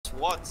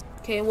what?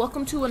 Okay,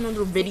 welcome to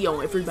another video,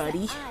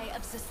 everybody.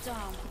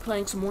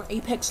 Playing some more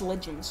Apex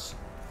Legends.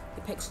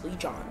 Apex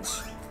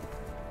Legions.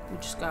 We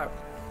just got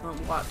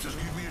Watson. Just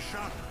give me a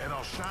shot and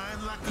I'll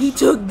shine like He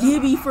took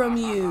Gibby from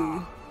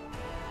you.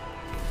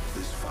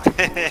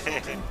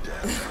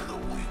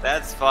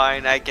 That's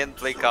fine, I can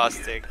play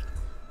Caustic.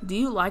 Do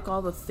you like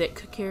all the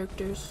thick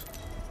characters?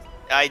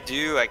 I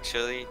do,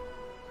 actually.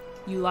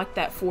 You like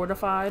that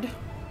fortified?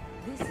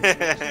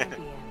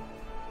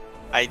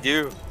 I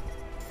do.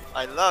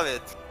 I love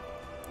it.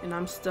 And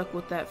I'm stuck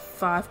with that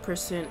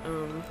 5%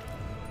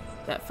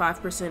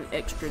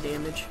 extra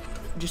damage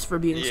just for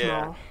being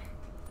small.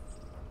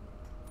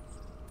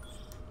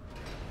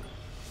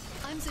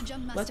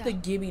 Let the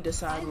Gibby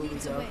decide where we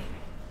go.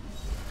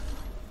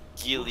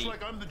 Gilly.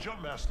 like I'm the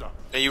jump master.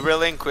 You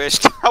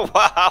relinquished.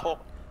 Wow.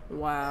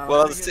 Wow.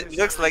 Well, it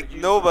looks like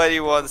nobody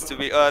wants to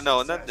be.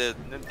 No, not the.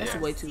 Not That's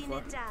there. way too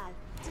far.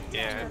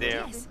 Yeah,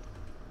 there.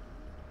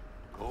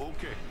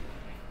 Okay.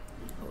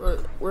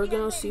 We're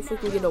gonna see if we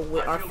can get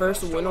our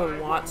first win on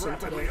Wattson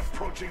today.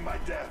 Approaching my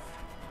death.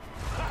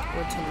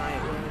 Or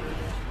tonight.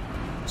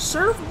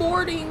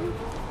 Surfboarding!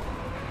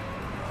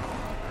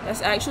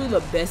 That's actually the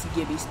best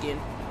Gibby skin.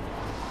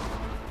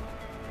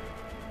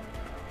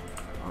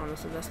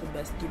 Honestly, that's the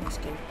best Gibby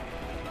skin.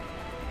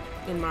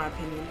 In my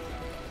opinion.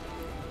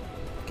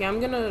 Okay,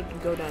 I'm gonna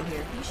go down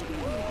here.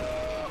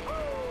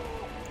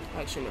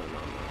 Actually, no, I'm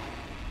not.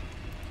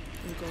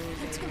 I'm going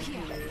Let's go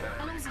here.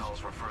 Calls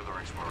for further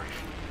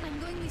exploration. I'm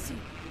going with you.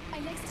 I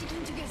like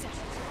sticking together.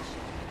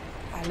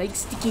 I like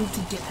sticking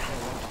together.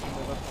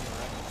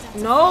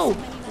 No!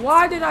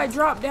 Why did I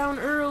drop down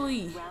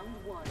early?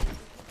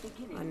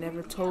 I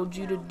never told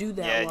you to do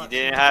that. Yeah, you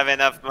didn't have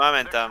enough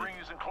momentum.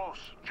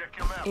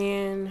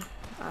 And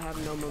I have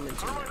no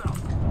momentum now.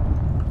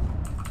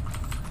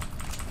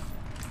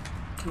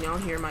 Can y'all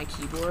hear my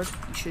keyboard?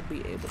 You should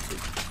be able to.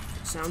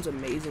 It sounds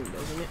amazing,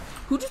 doesn't it?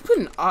 Who just put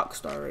an Ox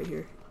Star right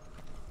here?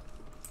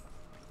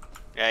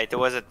 Yeah, it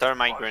was a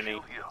thermite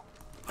grenade.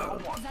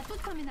 That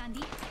would come in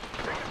handy.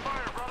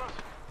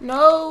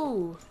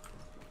 No!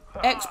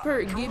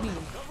 Expert Gibby.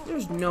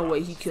 There's no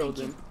way he killed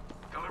him.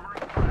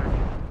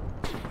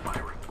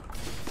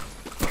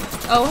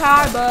 Oh,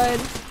 hi, bud.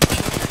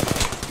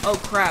 Oh,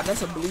 crap.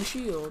 That's a blue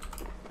shield.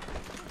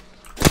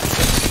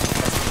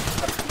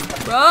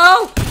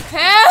 Bro!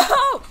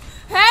 Help!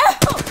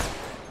 Help!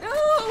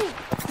 No!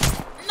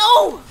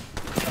 No!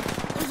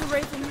 There's a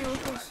wraith in here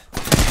with us.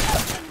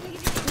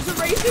 There's a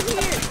wraith in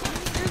here.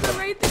 There's a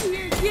wraith in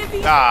here.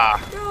 Gibby. Ah.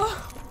 No.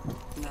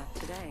 Not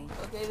today.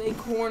 Okay, they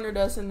cornered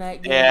us in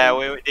that game. Yeah,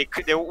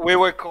 we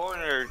were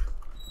cornered.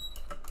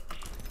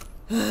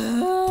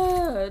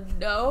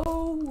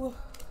 No.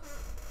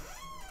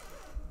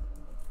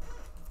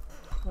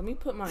 Let me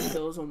put my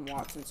kills on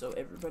Wattson so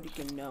everybody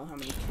can know how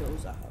many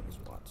kills I have as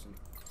Wattson.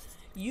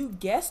 You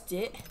guessed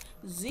it,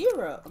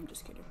 0. I'm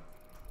just kidding.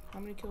 How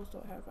many kills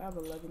do I have? I have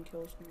 11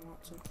 kills on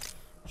Wattson.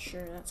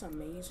 Sure, that's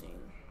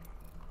amazing.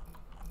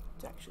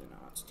 It's actually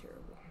not. It's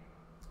terrible.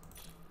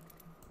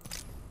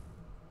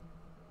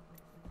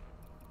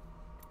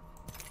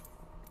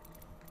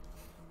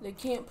 They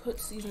can't put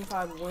Season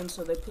 5 wins,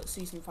 so they put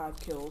Season 5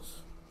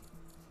 kills.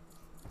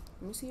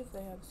 Let me see if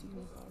they have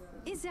Season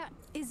 5 wins.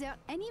 Is there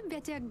any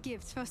better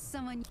gifts for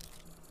someone?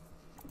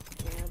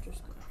 Yeah,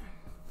 just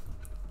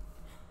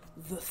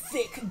the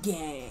Thick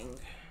Gang.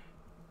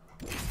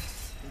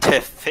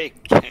 The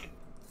thick gang.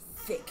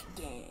 Thick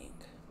Gang.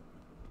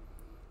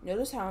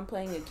 Notice how I'm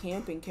playing a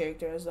camping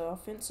character as the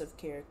offensive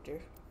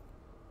character.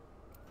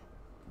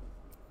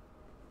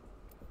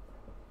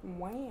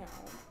 Wow.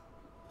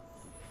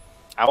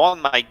 I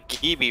want my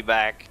Gibby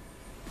back.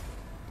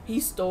 He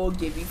stole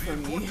Gibby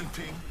from you.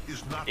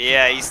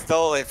 Yeah, he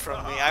stole it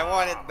from me. I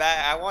want it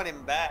back. I want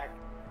him back.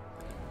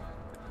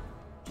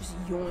 Just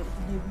yoink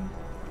Gibby.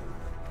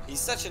 He's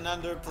such an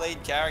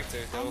underplayed character,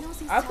 though.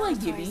 I play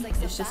Gibby.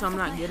 It's just I'm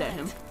not good at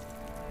him.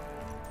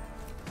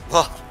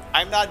 Well,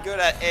 I'm not good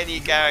at any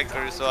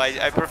character, so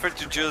I prefer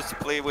to just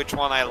play which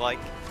one I like.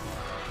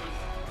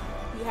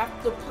 You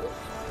have to play.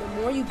 The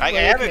more you play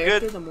a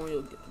character, the more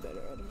you'll get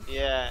better at him.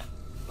 Yeah,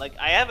 like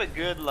I have a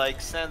good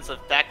sense of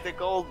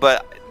tactical,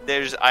 but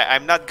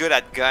I'm not good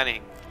at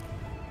gunning.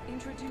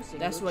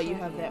 That's why you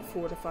have that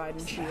fortified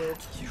and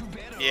shield.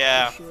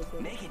 Yeah.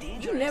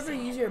 You never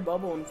use your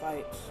bubble in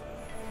fights.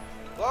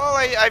 Well,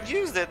 I've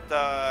used it,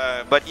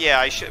 but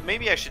yeah,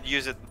 maybe I should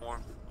use it more.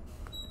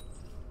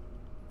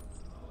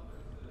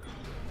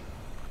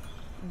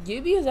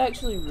 Gibby is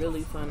actually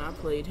really fun. I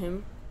played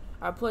him.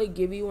 I play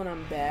Gibby when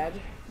I'm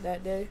bad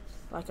that day.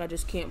 Like I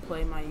just can't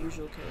play my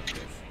usual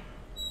characters.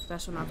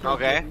 That's when I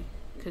play Gibby,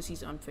 because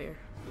he's unfair.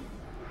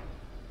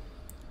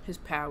 His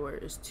power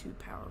is too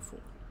powerful.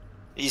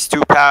 He's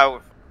too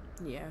powerful.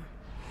 Yeah.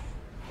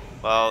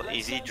 Well,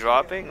 is he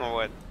dropping or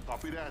what?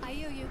 I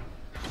hear you.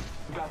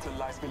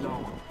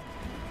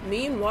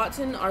 Me and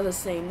Wattson are the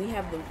same. We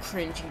have them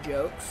cringy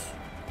jokes.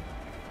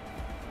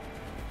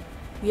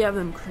 We have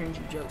them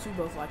cringy jokes. We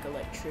both like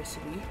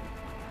electricity.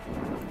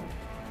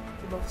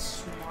 We're both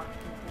smart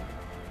people.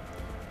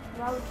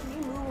 Riley, can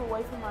you move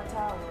away from my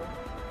tower?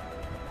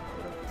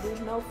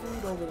 There's no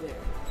food over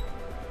there.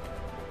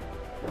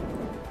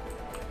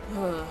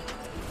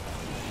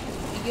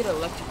 You get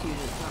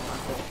electrocuted, it's not my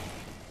fault.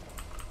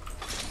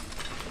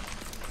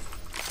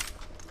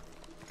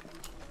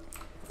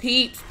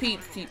 Peeps.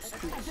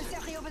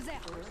 Adversary over there.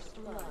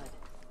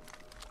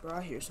 Bro,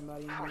 I hear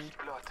somebody in here.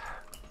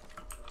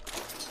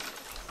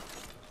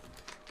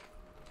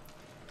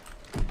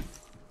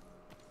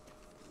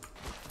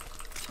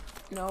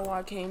 No,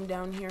 I came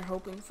down here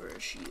hoping for a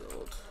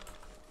shield.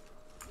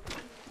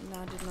 And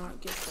I did not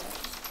get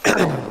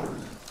that.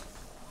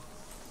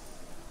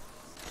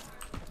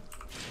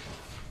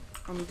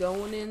 I'm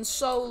going in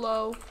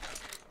solo.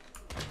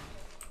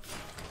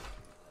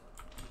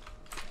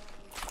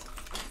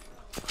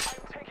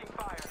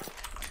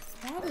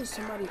 Why does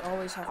somebody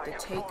always have to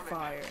take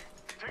fire?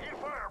 Taking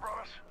fire,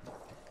 brothers.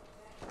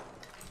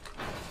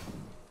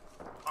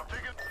 I'm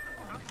taking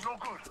no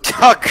good.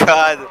 Oh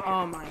god.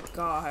 Oh my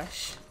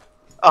gosh.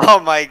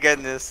 Oh my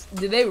goodness.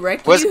 Did they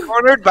wreck Was you?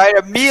 cornered by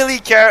a melee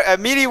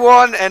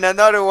one, and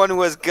another one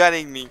was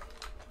gunning me.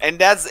 And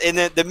that's in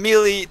it. The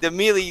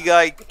melee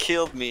guy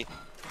killed me.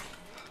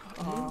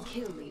 Aw.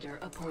 Kill leader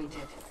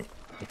appointed.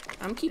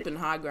 I'm keeping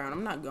high ground.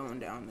 I'm not going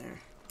down there.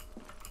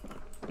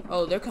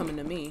 Oh, they're coming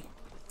to me.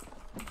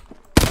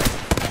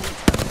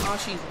 Oh,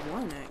 she's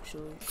one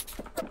actually.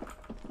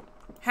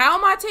 How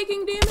am I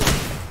taking damage?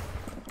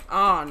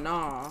 Oh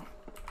no.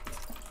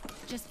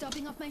 Just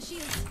topping off my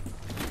shield.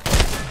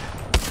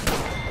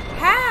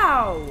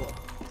 How?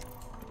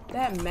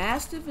 That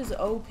Mastiff is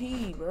OP,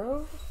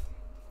 bro.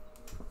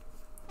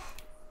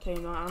 Okay,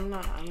 no, I'm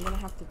not. I'm gonna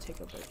have to take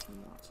a break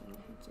from Watson. I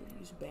have to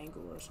use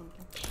Bangle or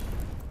something.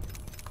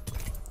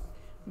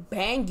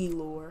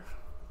 Bangalore.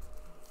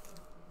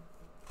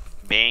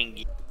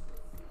 Bang.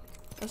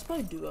 Let's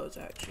play duos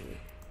actually.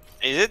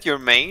 Is it your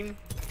main?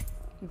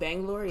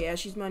 Bangalore, yeah,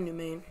 she's my new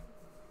main.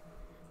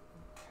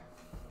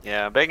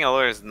 Yeah,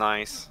 Bangalore is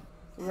nice.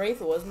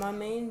 Wraith was my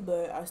main,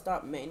 but I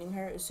stopped maining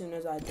her as soon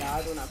as I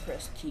died when I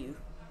pressed Q.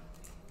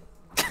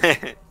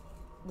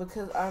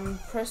 Because I'm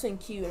pressing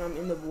Q and I'm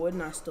in the void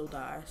and I still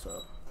die,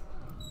 so.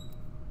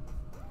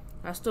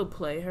 I still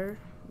play her,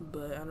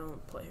 but I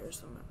don't play her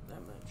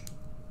that much.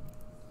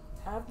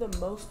 I have the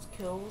most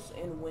kills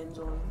and wins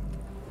on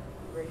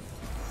Wraith.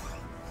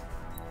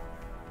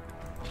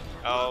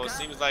 Oh,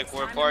 seems like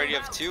we're a party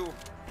of two.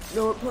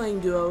 No, we're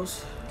playing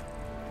duos.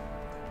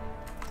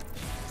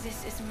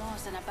 This is more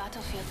than a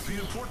battlefield. The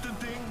important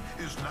thing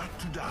is not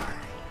to die.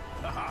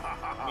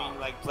 I mean,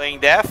 like playing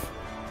death?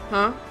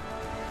 Huh?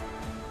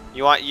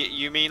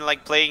 You mean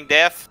like playing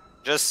death?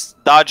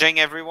 Just dodging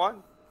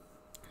everyone?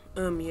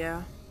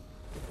 Yeah.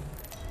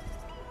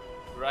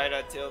 Right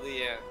until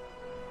the end.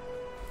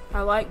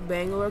 I like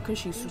Bangalore because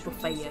she's super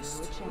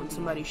fast when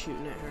somebody's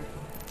shooting at her.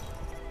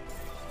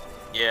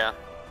 Yeah.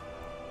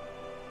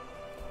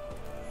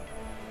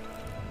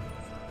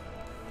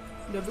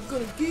 Never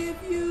gonna give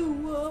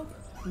you up.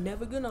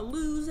 Never gonna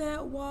lose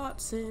at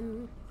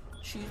Watson.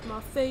 She's my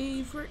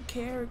favorite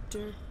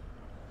character.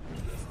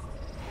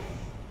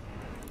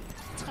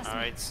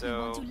 Alright,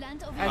 so...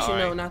 Actually,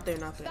 no, Alright. not there,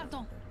 not there.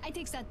 Pardon, I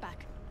take that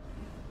back.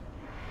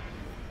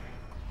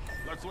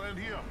 Let's land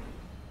here.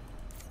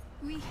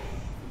 Oui.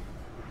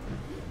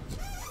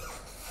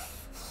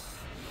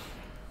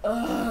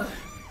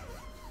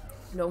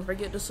 Don't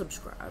forget to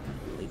subscribe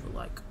and leave a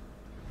like.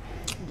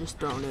 Just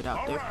throwing it out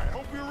All there. right,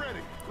 hope you're ready.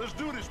 Let's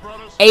do this,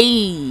 brothers.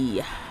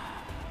 Ayy!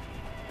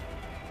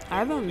 I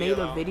haven't made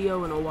a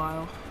video in a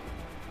while,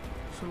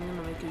 so I'm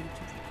gonna make a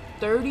YouTube.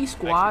 30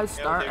 squads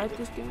start at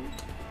this game.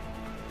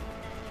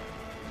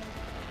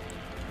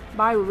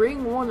 By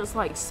ring 1, it's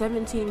like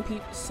 17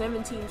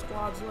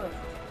 squads left.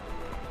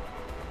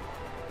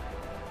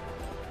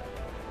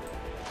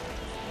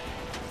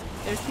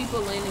 There's people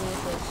landing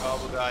with us. Oh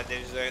my god,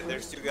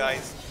 there's two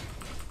guys.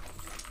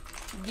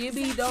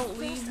 Gibby, don't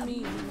leave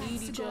me. We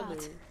need each other.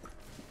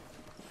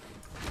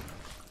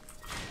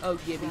 Oh,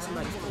 Gibby,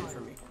 somebody's coming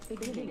for me.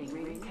 Beginning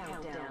ring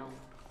countdown.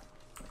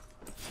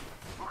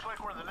 Looks like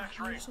we're in the next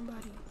Here's ring.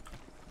 somebody.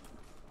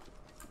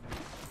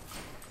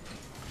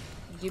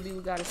 Gibby,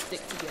 we gotta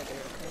stick together,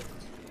 okay?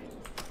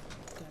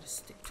 Gotta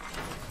stick together.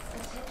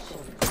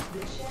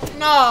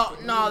 No,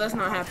 no, that's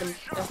not happening.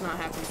 That's not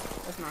happening.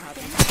 That's not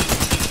happening.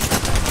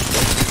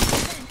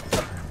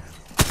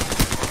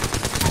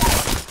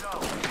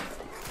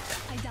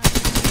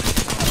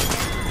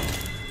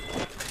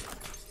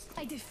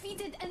 I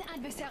defeated an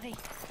adversary.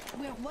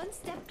 We're one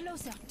step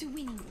closer to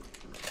winning.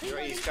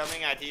 He's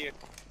coming at you.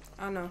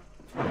 I know.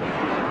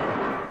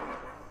 I'm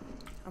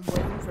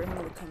waiting for him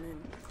to come in.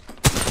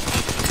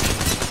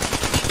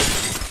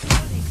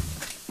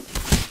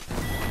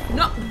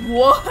 No,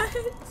 what?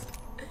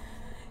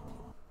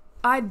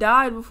 I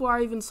died before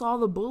I even saw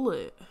the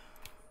bullet.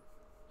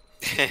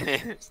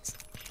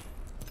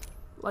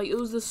 Like, it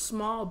was this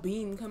small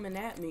beam coming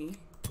at me.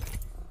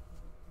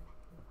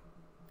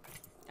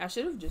 I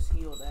should have just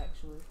healed,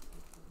 actually.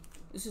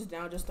 This is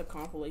now just a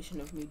compilation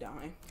of me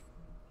dying.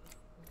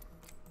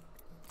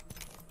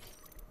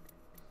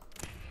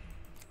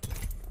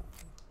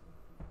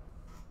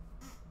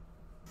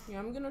 Yeah,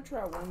 I'm gonna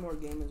try one more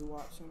game as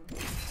Watson.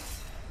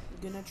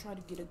 I'm gonna try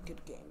to get a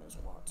good game as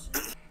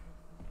Watson.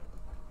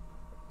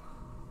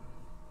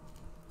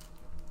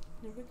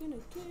 Never gonna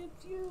give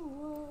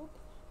you up.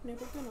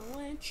 Never gonna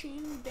let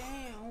you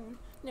down.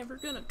 Never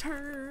gonna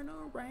turn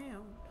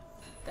around.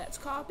 That's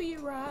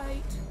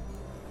copyright.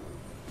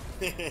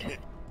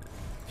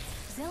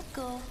 They'll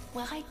go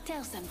where I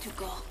tell them to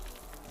go.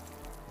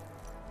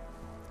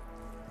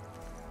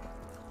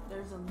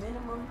 There's a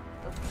minimum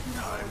of 2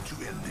 Time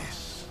to end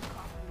this.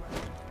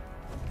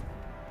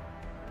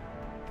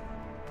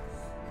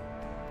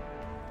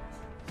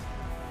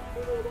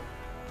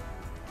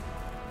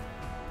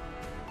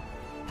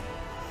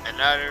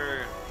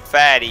 Another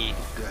fatty.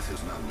 Death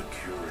is not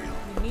mercurial,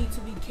 You need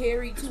to be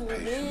carried to a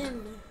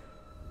win.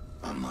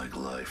 unlike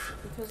life.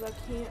 Because I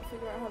can't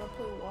figure out how to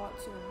play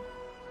Watson.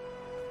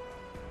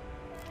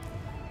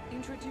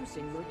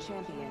 Introducing your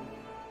champion.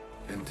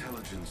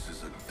 Intelligence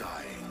is a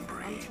dying I'm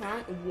breed.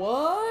 trying.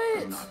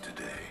 What? Not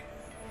today.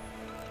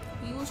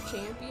 He was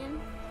champion?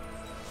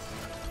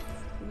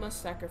 We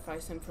must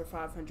sacrifice him for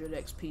 500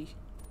 XP.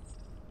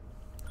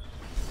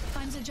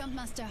 Find the jump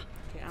master.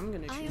 Okay, I'm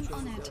gonna I choose am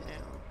on him to it. go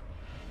down.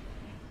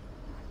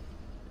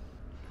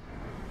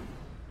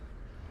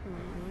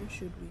 Where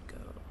should we go?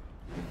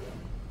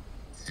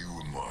 You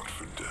were marked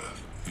for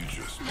death. You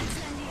just Let's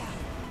land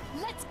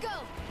here. Let's go.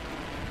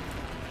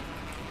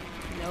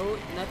 No,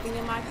 nothing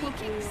in my We cookie.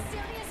 kick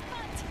serious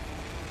butt.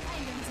 I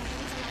learned that in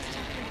the last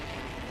chapter.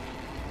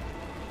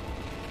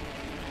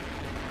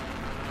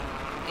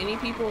 Any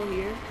people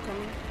here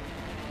coming?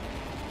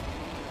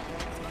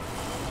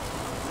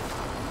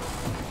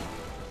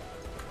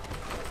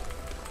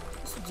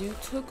 This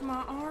dude took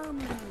my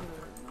armor.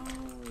 No.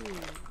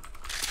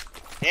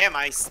 Damn,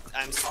 I'm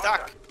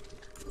stuck.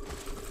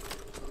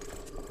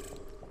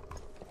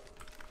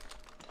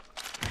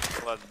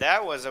 Well,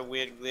 that was a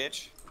weird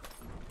glitch.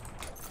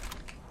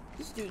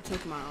 This dude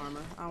took my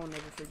armor. I will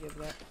never forgive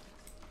that.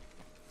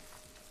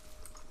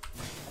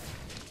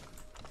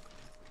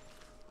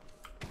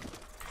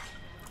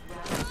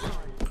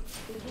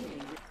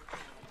 Beginning.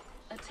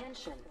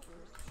 Attention.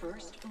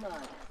 First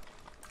blood.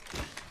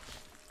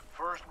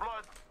 first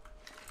blood.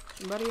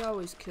 Somebody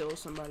always kills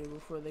somebody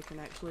before they can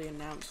actually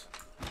announce.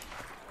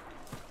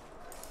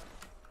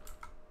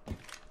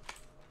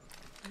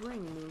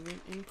 Ring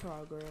movement in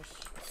progress.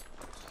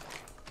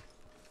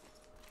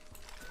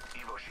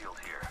 Evo shield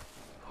here.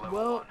 Level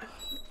Well, 1.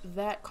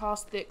 that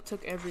caustic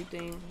took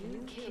everything,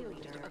 New kill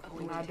leader and I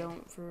appointed.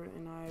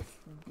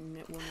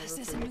 will never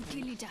C'est forgive un him.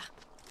 kill leader.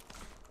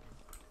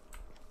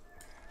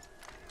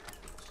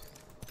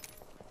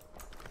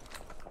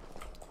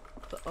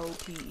 The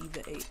OPE,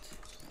 the 8.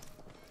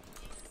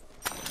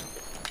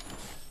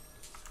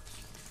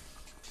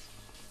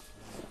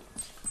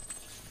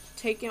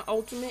 Taking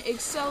ultimate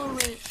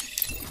accelerant.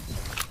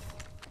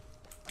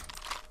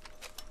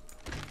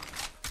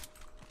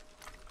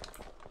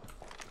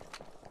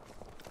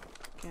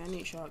 Okay, I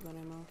need shotgun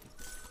ammo.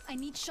 I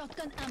need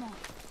shotgun ammo.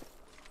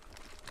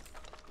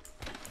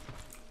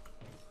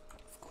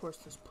 Of course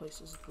this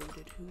place is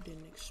looted. Who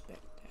didn't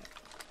expect that?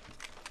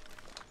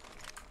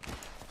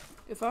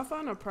 If I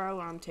find a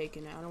prowler, I'm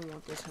taking it. I don't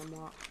want this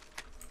hemlock.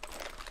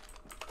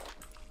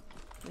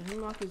 The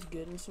hemlock is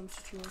good in some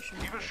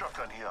situations. Even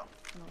shotgun here.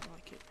 I don't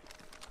like it.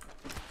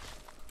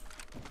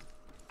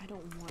 I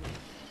don't want it.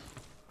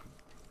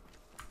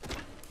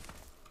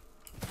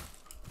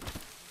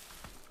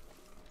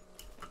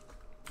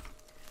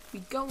 We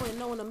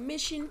going on a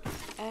mission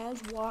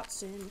as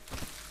Watson,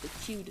 the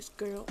cutest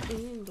girl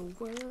in the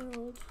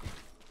world.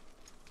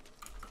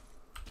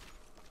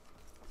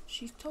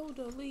 She's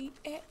totally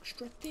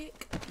extra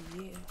thick,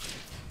 yeah.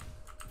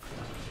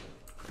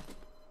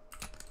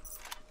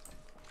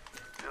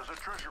 There's a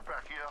treasure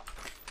pack here.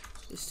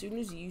 As soon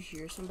as you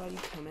hear somebody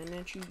coming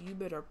at you, you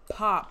better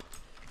pop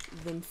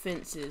them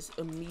fences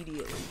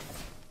immediately.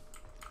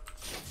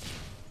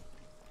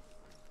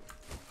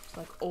 It's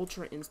like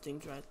ultra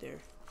instinct right there.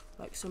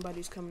 Like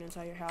somebody's coming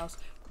inside your house,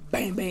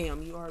 bam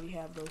bam, you already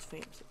have those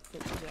fences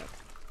up.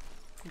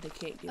 They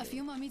can't A get few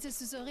in. more meters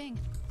to the ring,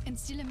 and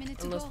still a minute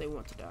to Unless go. they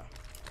want to die.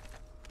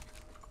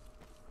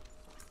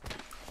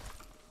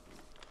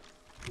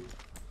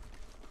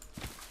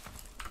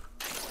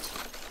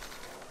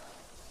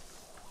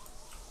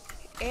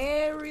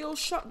 Aerial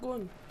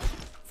shotgun.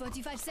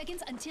 45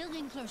 seconds until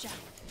ring closure.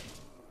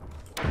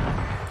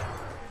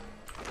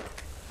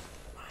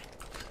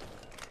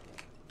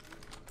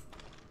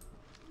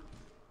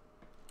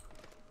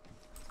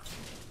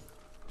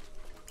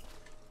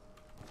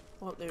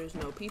 Well, there's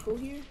no people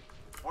here.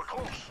 We're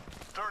close.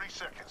 30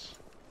 seconds.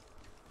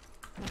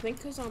 I think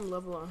because I'm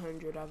level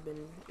 100, I've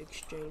been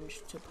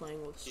exchanged to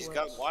playing with He's swords.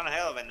 got one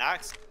hell of an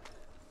axe.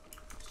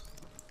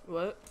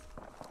 What?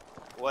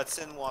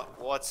 Watson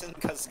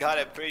has got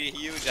a pretty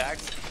huge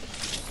axe.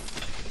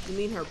 You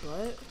mean her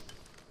butt?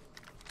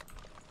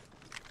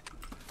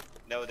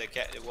 No, the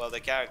character. We're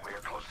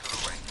close to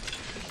the ring.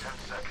 10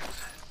 seconds.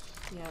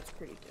 Yeah, it's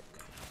pretty thick.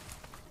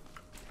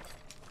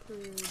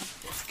 Pretty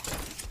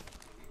thick.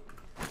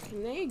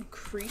 Can they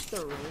increase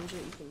the range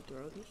that you can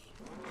throw this?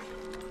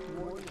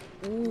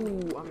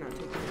 Ooh, I'm not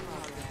taking it.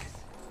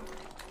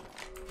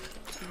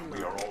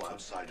 We are all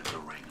outside of the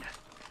ring.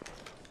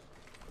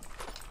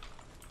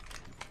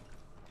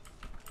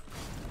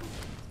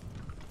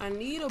 I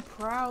need a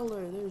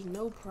prowler. There's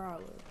no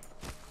prowler.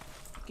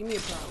 Give me a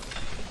prowler.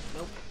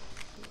 Nope.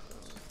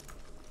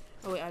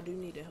 Oh wait, I do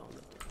need a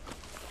helmet.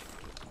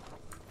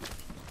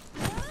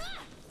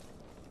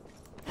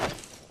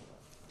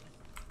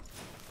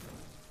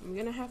 I'm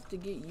gonna have to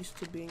get used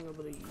to being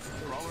able to use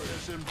it. Prowler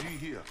SMG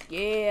here.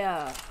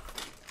 Yeah.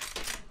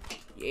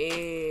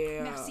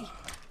 Yeah. Merci.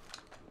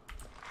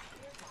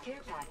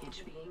 Care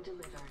package being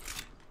delivered.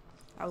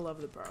 I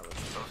love the prowler.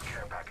 Those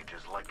care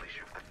packages likely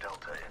shift the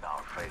delta in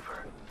our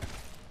favor.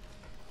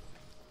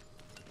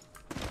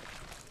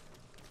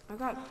 I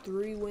got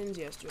 3 wins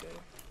yesterday.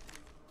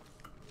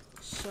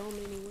 So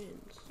many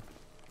wins.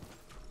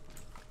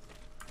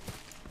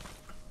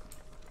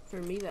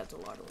 For me, that's a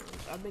lot of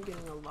wins. I've been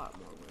getting a lot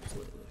more wins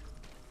lately.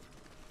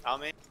 How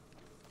many?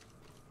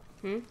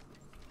 Hmm?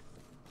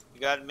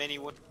 You got many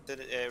wins?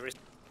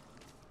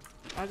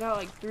 I got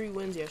like 3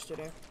 wins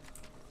yesterday.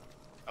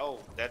 Oh,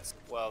 that's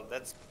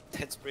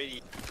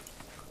pretty.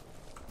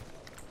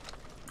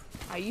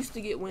 I used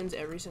to get wins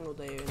every single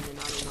day, and then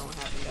I don't know what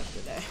happened after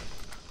that.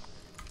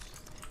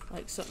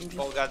 Like something just.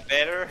 All got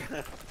better.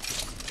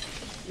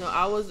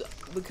 No,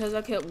 because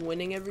I kept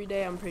winning every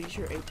day. I'm pretty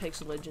sure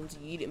Apex Legends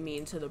yeeted me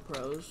into the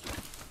pros,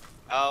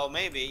 Oh,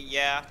 maybe.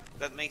 Yeah,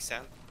 that makes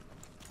sense.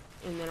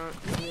 and then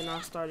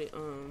I started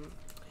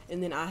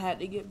and then I had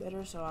to get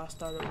better, so I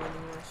started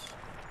winning this.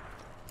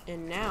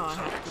 And now I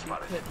have to be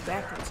put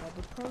back inside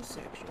the pro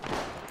section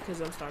because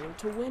I'm starting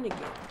to win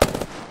again.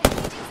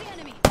 Engaging the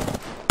enemy.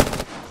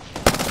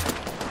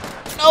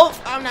 Nope,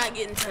 I'm not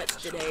getting touched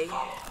today.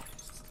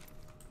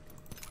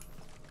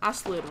 I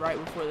slid right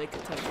before they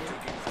could touch me.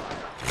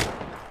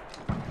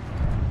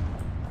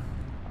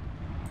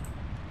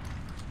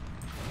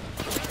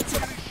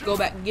 Go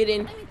back, get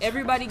in.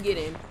 Everybody get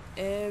in.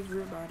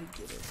 Everybody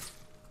get in.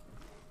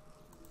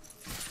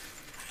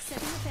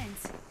 Setting a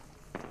fence.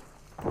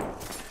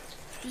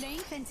 Laying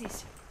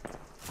fences.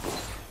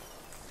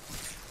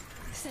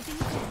 Setting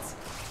a fence.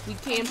 We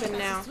camping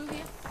now. Through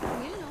here.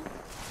 We'll know.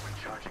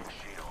 Recharging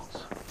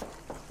shields.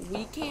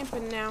 We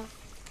camping now.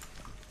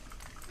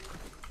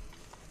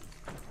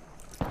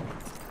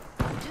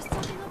 Just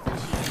setting up my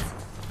shields.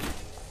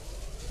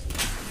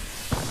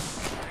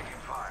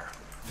 Taking fire.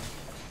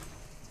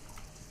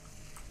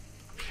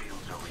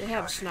 Shields are They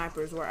have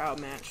snipers. We're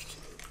outmatched.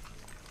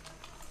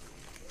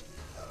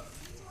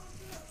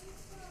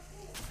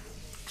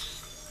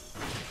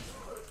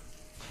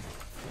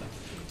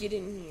 Get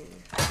in here.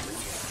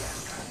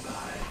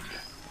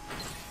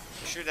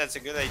 You sure that's a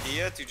good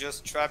idea to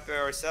just trap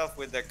ourselves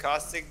with the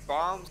caustic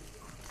bombs?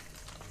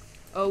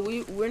 Oh,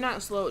 we're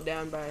not slowed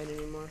down by it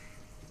anymore.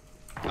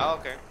 Oh,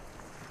 okay.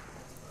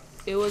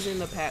 It was in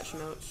the patch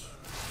notes.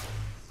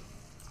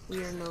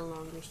 We are no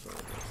longer slowed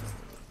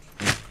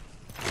down.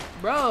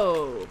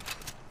 Bro!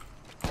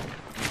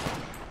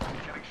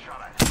 getting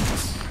shot at.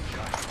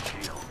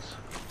 Recharging shields.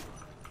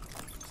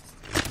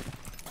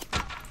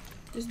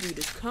 This dude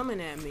is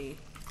coming at me.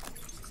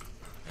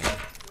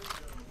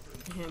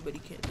 Yeah, but he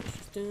can't touch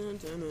this. Dun,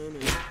 dun, dun,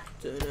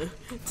 dun,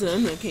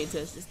 dun, dun, can't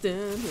touch this. Dun,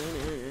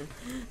 dun,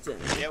 dun,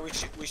 dun. Yeah, we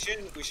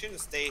shouldn't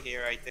stay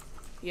here. I think.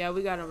 Yeah,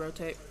 we gotta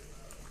rotate.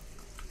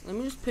 Let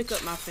me just pick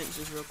up my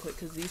fences real quick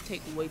because these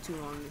take way too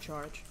long to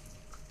charge.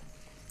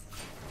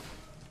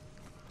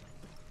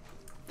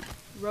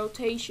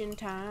 Rotation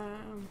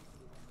time.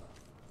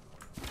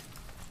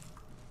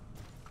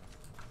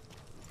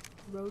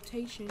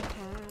 Rotation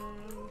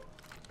time.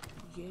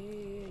 Yeah,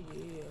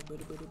 yeah,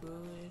 buddy, buddy,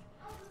 buddy.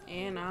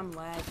 And I'm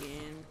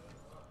lagging.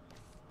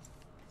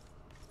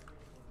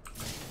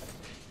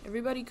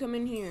 Everybody come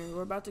in here.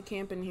 We're about to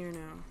camp in here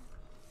now.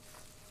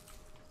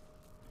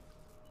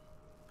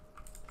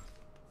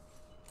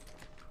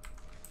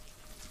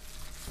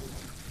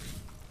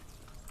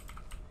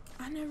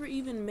 I never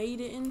even made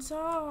it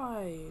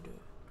inside.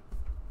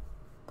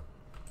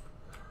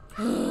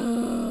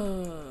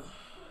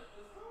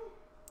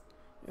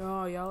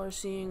 Y'all are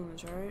seeing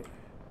this, right?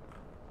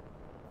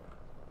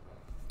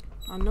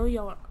 I know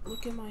y'all are.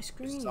 Look at my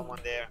screen. There's someone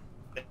there.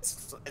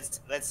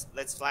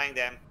 Let's flank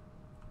them.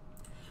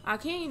 I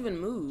can't even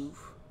move.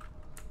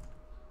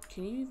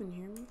 Can you even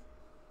hear me?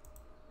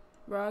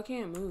 Bro, I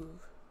can't move.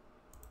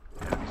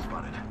 Enemy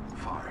spotted.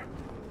 Fire.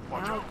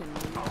 Watch Now I out. can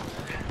move.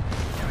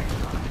 Getting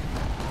shot at.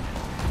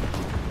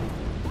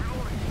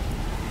 Reloading.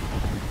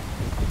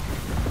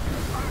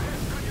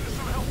 Could use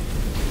some help.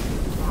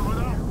 Over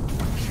there.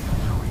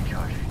 Shields are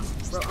recharging.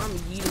 Bro, I'm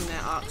yeeting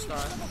that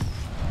Oxstar.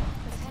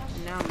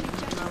 And now I'm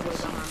yeeting my way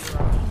behind the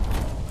rock.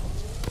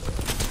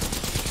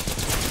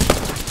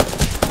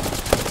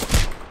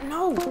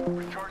 No!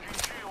 Recharging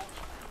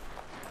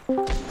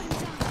shields.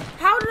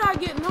 How did I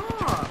get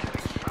knocked?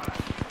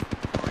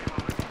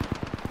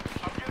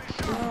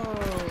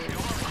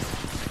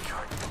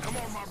 Come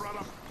on, my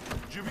brother.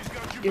 Jimmy's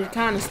got you You're back.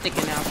 kind of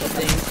sticking out the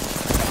thing.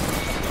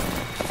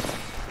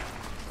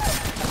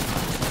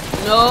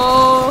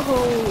 No!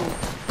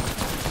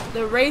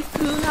 The Wraith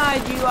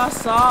kunai'd you, I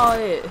saw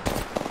it.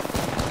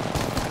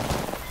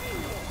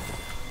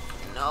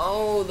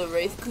 No, the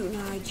Wraith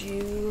kunai'd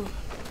you.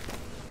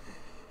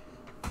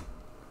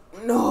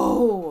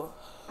 No!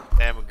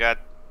 Damn,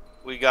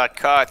 we got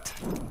caught.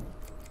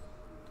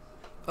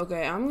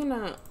 Okay, I'm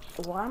gonna...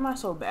 Why am I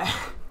so bad?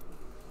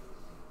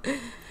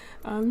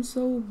 I'm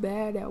so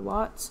bad at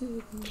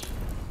Wattson.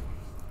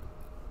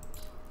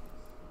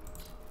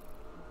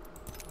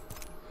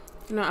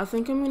 No, I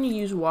think I'm gonna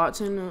use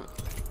Wattson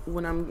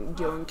when I'm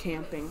going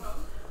camping,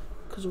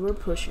 cause we're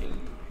pushing.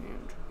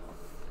 And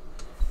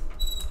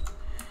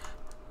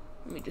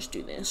let me just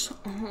do this.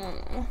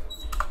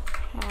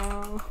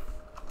 How?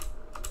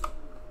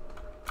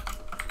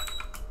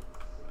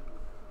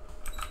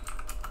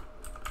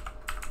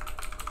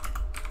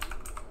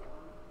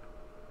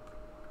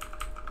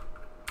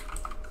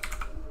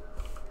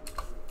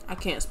 I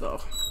can't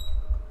spell.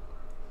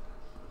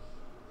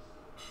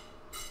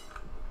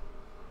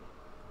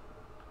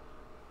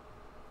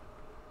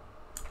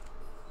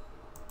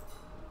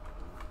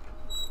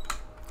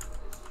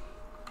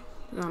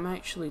 No, I'm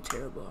actually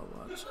terrible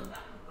at watching.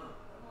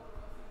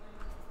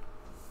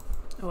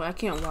 Oh, I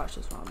can't watch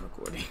this while I'm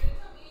recording.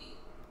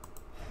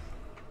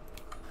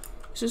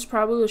 This is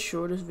probably the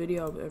shortest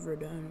video I've ever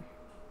done.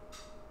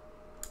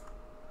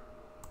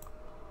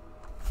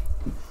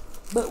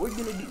 But we're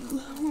gonna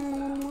do...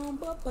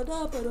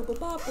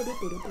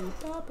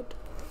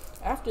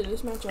 After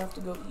this match, I have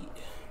to go eat.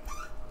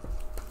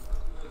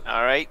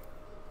 Alright.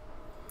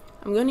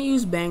 I'm gonna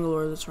use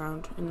Bangalore this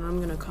round, and I'm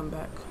gonna come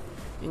back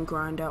and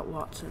grind out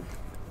Wattson.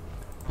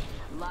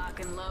 Lock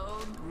and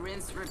load,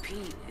 rinse,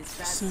 repeat. It's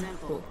that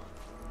simple.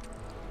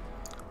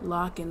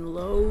 Lock and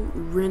load,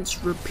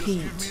 rinse,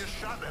 repeat. Give me a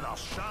shot and I'll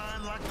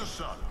shine like the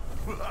sun.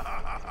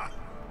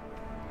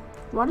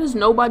 Why does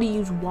nobody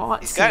use Wattson?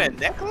 He's got a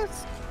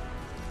necklace?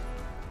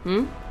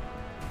 Hmm?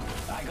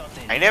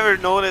 I never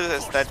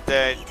noticed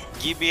that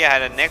Gibby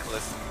had a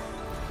necklace.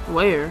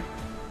 Where?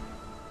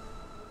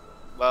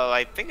 Well,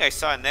 I think I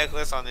saw a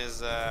necklace on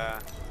his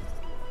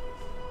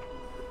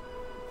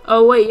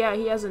Oh wait, yeah,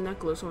 he has a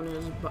necklace on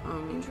his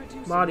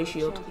body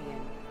shield.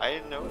 I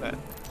didn't know that.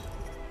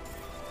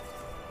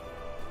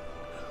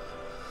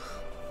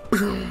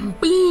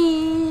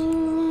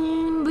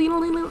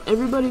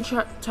 Everybody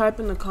type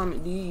in the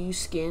comment, do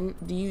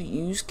you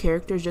use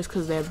characters just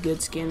because they have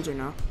good skins or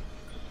no?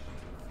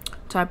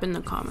 Type in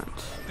the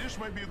comments. This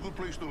might be a good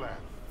place to land.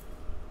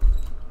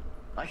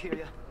 I hear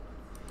ya.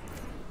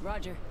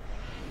 Roger.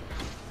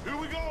 Here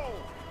we go.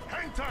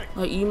 Hang tight.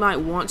 Like, you might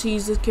want to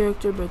use this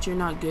character, but you're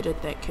not good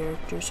at that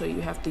character, so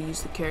you have to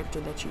use the character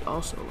that you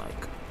also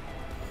like.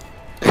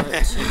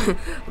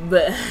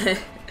 But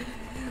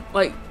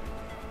like,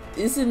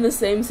 it's in the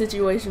same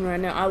situation right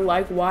now. I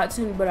like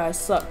Wattson, but I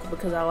suck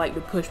because I like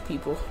to push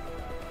people.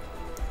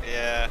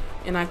 Yeah.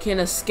 And I can't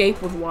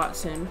escape with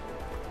Wattson.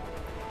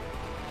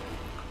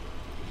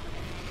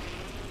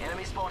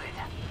 Enemy spotted.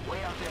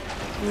 Way out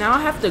there. Now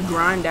I have to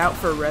grind out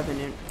for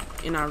Revenant,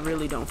 and I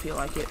really don't feel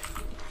like it.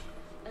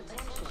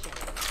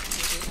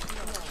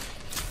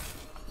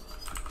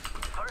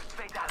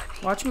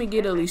 Watch me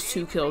get at least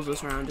 2 kills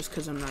this round just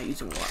because I'm not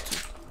using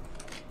Wattson.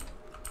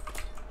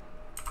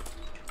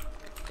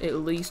 At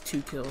least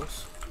 2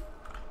 kills.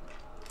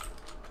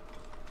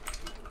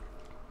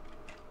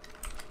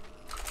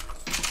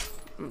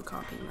 I'm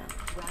copying that.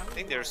 I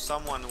think there's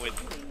someone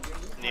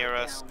near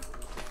us.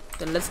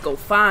 Then let's go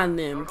find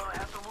them.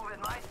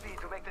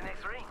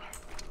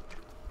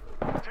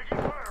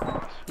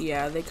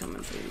 Yeah, they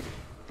coming for you.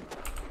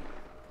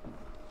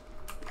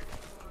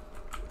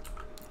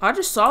 I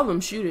just saw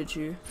them shoot at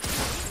you.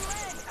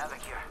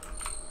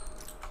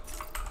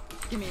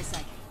 Give me a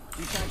sec.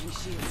 Recharging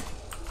shield.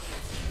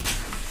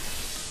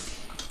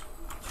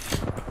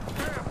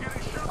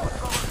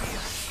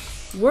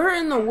 Where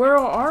in the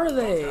world are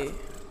they?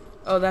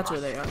 Oh, that's where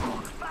they are.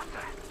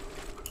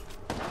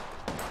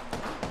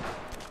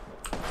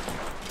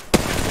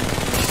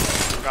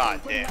 God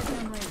damn.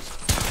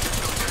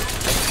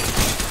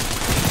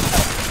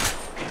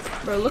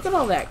 Bro, look at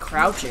all that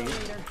crouching.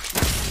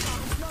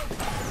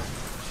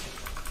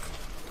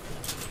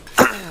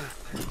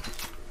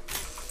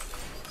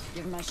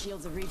 Give my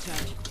shields a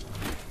recharge.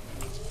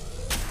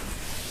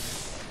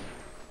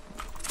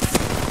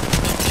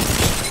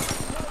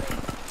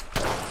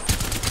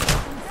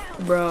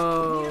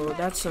 Bro,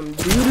 that's some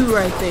doo-doo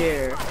right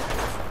there.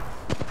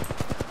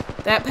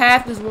 That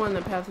path is one,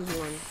 that path is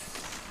one.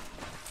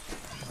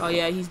 Oh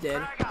yeah, he's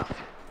dead.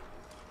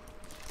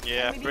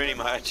 Yeah, pretty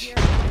much.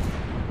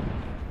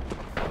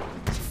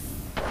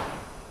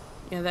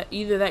 Yeah, that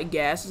either that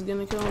gas is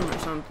gonna kill him or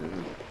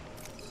something.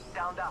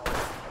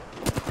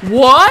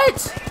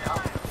 What?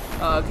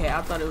 Oh, okay,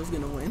 I thought it was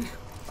gonna win.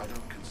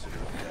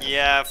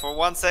 Yeah, for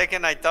 1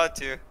 second I thought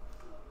too.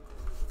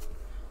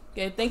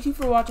 Okay, thank you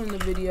for watching the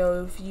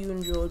video. If you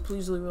enjoyed,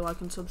 please leave a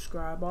like and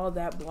subscribe. All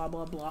that blah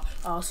blah blah.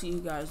 I'll see you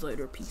guys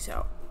later. Peace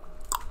out.